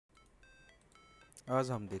आज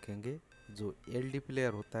हम देखेंगे जो एलडी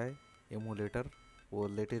प्लेयर होता है एमुलेटर, वो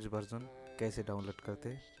लेटेस्ट वर्जन कैसे डाउनलोड करते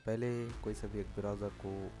हैं। पहले कोई सा भी एक ब्राउज़र को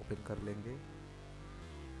ओपन कर लेंगे,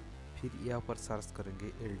 फिर यहाँ पर सर्च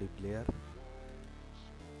करेंगे एलडी प्लेयर।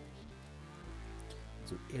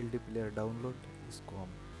 जो एलडी प्लेयर डाउनलोड, इसको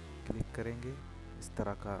हम क्लिक करेंगे। इस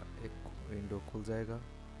तरह का एक विंडो खुल जाएगा।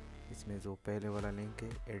 इसमें जो पहले वाला लिंक है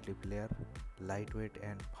LD player light weight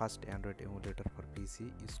and fast Android emulator for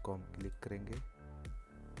PC, इसको हम क्लिक करेंगे।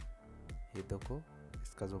 ये देखो,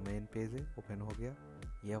 इसका जो मेन पेज है ओपन हो गया।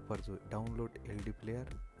 यहाँ पर जो डाउनलोड एलडी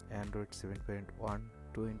प्लेयर एंड्रॉयड 7.1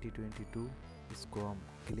 2022, इसको हम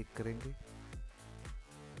क्लिक करेंगे।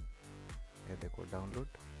 ये देखो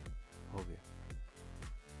डाउनलोड हो गया।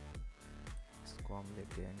 इसको हम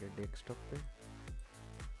लेके आएंगे डेस्कटॉप पे,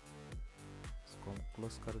 इसको हम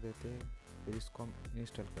क्लोज कर देते हैं। फिर इसको हम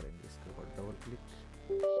इंस्टॉल करेंगे। इसके ऊपर डबल क्लिक,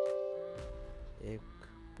 एक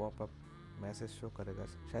पॉपअप मैसेज शो करेगा,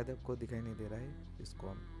 शायद आपको दिखाई नहीं दे रहा है। इसको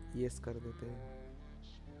हम यस कर देते हैं।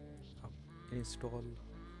 अब इंस्टॉल,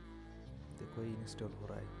 देखो ये इंस्टॉल हो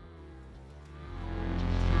रहा है।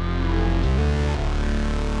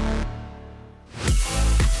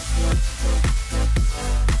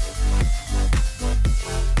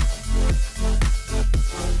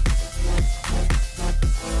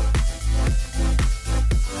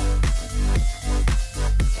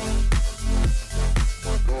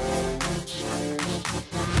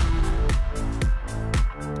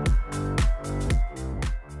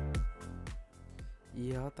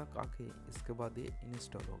 यहाँ तक आके इसके बाद ये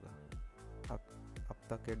इंस्टॉल होगा। अब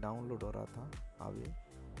तक ये डाउनलोड हो रहा था, अब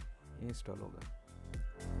ये इंस्टॉल होगा।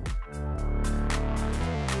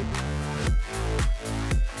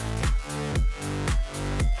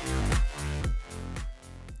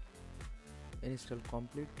 Install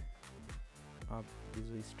complete. अब ये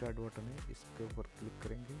जो स्टार्ट बटन है इसके ऊपर क्लिक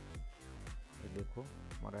करेंगे। ये देखो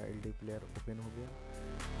हमारा एलडी प्लेयर ओपन हो गया,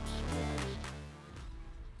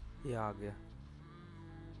 ये आ गया।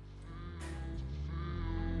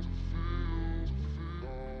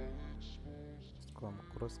 इसको हम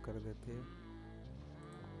क्रॉस कर देते हैं।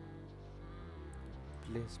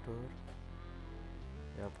 प्ले स्टोर,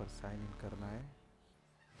 यहाँ पर साइन इन करना है।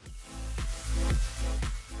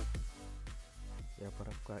 यहाँ पर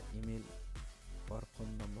आपका ईमेल और फ़ोन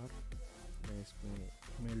नंबर, मैं इसमें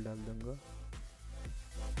ईमेल डाल दूंगा।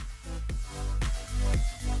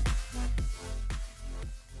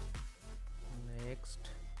 नेक्स्ट,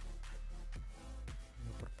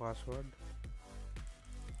 यहाँ पर password,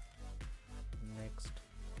 next,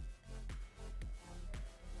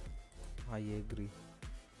 I agree,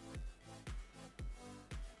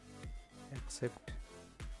 accept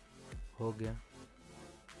हो गया।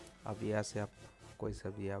 अब यहाँ से आप कोई सा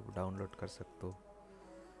भी आप डाउनलोड कर सकते हो।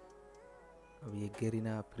 अब ये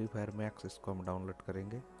गेरिना फ्री फायर मैक्स, इसको हम डाउनलोड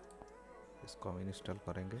करेंगे। इसको हम इंस्टॉल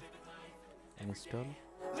करेंगे। Install,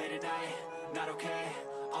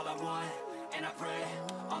 and I pray,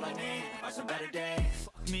 all I need are some better days.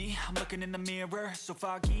 Me, I'm looking in the mirror, so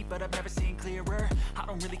foggy, but I've never seen clearer. I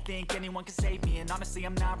don't really think anyone can save me, and honestly,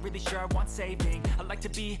 I'm not really sure I want saving. I like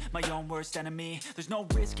to be my own worst enemy. There's no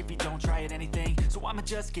risk if you don't try at anything, so I'ma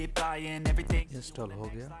just keep buying everything. Install हो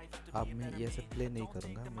गया। अब मैं ये से play नहीं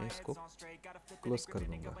करूँगा, मैं इसको क्लोज कर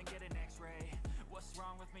दूँगा।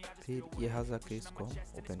 फिर यहाँ जाके इसको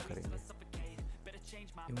ओपन करेंगे।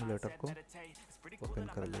 एमुलेटर को ओपन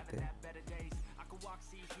कर लेते हैं।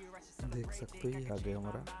 देख सकते हो ये आ गया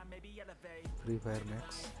हमारा फ्री फायर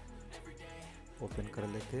मैक्स। ओपन कर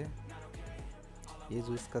लेते हैं। ये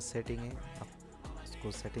जो इसका सेटिंग है, आप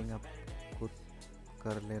इसको सेटिंग आप खुद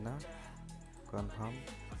कर लेना, कन्फर्म।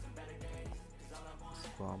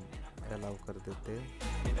 इसको हम अलाउ कर देते हैं।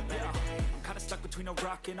 Kinda stuck between a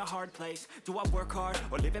rock and a hard place. Do I work hard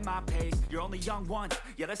or live at my pace? You're only young once,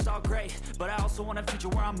 yeah that's all great, but I also want a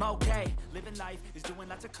future where I'm okay. Living life is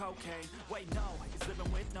doing lots of cocaine. Wait no, it's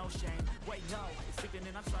living with no shame. Wait no, it's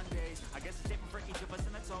sleeping in on Sundays. I guess it's different for each of us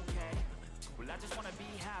and that's okay. Well I just wanna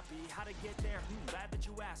be happy. How to get there? Glad that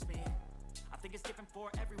you asked me. I think it's different for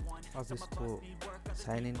everyone. अब इसको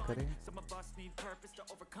sign in करें।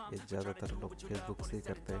 ये ज़्यादातर लोग Facebook से ही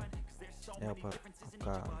करते हैं। यहाँ पर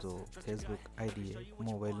आपका जो फेसबुक आईडी है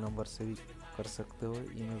मोबाइल नंबर से भी कर सकते हो,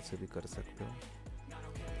 ईमेल से भी कर सकते हो।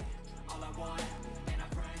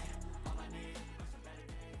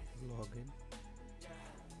 लॉगिन,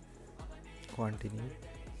 कंटिन्यू,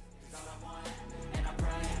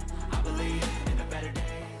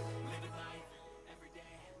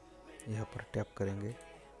 यहाँ पर टैप करेंगे।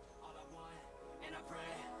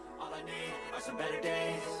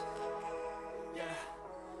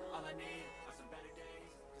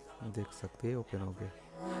 देख सकते हैं ओपन हो गया।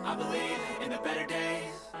 in the better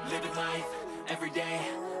days. Living life every day,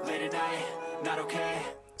 late at night, not okay.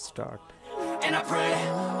 Start. And I pray,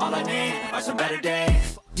 all I need are some better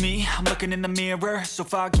days. Me, I'm looking in the mirror, so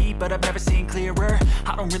foggy, but I've never seen clearer.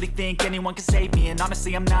 I don't really think anyone can save me, and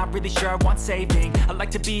honestly, I'm not really sure I want saving. I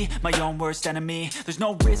like to be my own worst enemy. There's no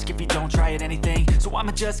risk if you don't try at anything, so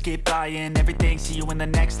I'ma just keep buying everything. See you in the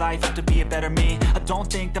next life, have to be a better me. I don't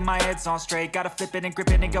think that my head's on straight, gotta flip it and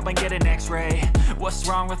grip it and go and get an x-ray. What's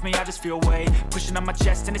wrong with me? I just feel weight pushing on my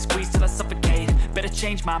chest and it squeezes till I suffocate. Better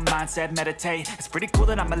change my mindset, meditate. It's pretty cool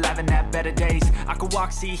that I'm alive and have better days. I could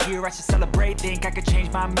walk, see, hear, I should celebrate. Think I could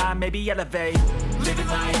change my mind, maybe elevate. Living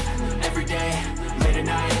life every day, late at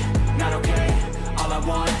night, not okay. All I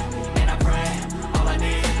want, and I pray, all I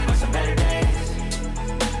need are some better days.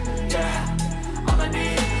 Yeah, all I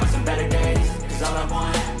need are some better days. Cause all I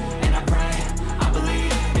want, and I pray, I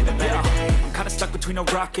believe in the better days. I'm kinda stuck between a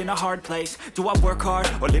rock and a hard place. Do I work hard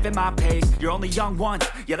or live at my pace? You're only young once,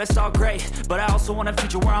 yeah that's all great, but I also want a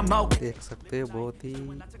future where I'm okay. देख सकते हैं बहुत ही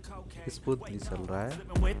smoothly चल रहा है।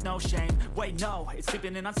 Living with no shame. Wait, no, it's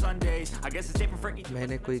sleeping in on Sundays. I guess it's different for each.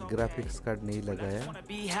 मैंने कोई graphics card नहीं लगाया। Wanna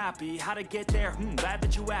be happy, how to get there? Glad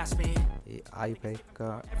that you asked me. ये i5 का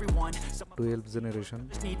Everyone, some 12 generation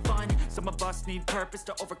just need fun. Some of us need purpose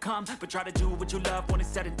to overcome, but try to do what you love when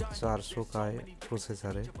it's said and done. 400 का है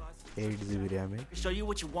processor है, 8 GB RAM है। Show you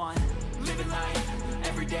what you want. Living life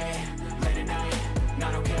every day, late at night,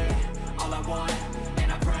 not okay. All I want,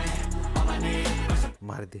 and I pray, all I need are some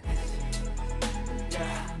मार दिया,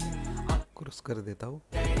 cross कर देता हूँ।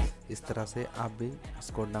 इस तरह से आप भी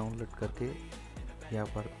इसको डाउनलोड करके यहाँ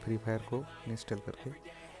पर फ्री फायर को इंस्टॉल करके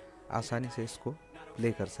आसानी से इसको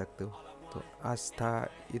प्ले कर सकते हो। तो आज था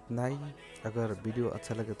इतना ही। अगर वीडियो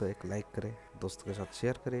अच्छा लगे तो एक लाइक करें, दोस्तों के साथ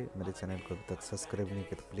शेयर करें। मेरे चैनल को अभी तक सब्सक्राइब नहीं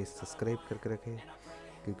किया तो प्लीज़ सब्सक्राइब करके रखें,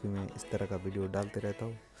 क्योंकि मैं इस तरह का वीडियो डालते रहता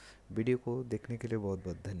हूँ। वीडियो को देखने के लिए बहुत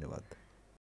बहुत धन्यवाद।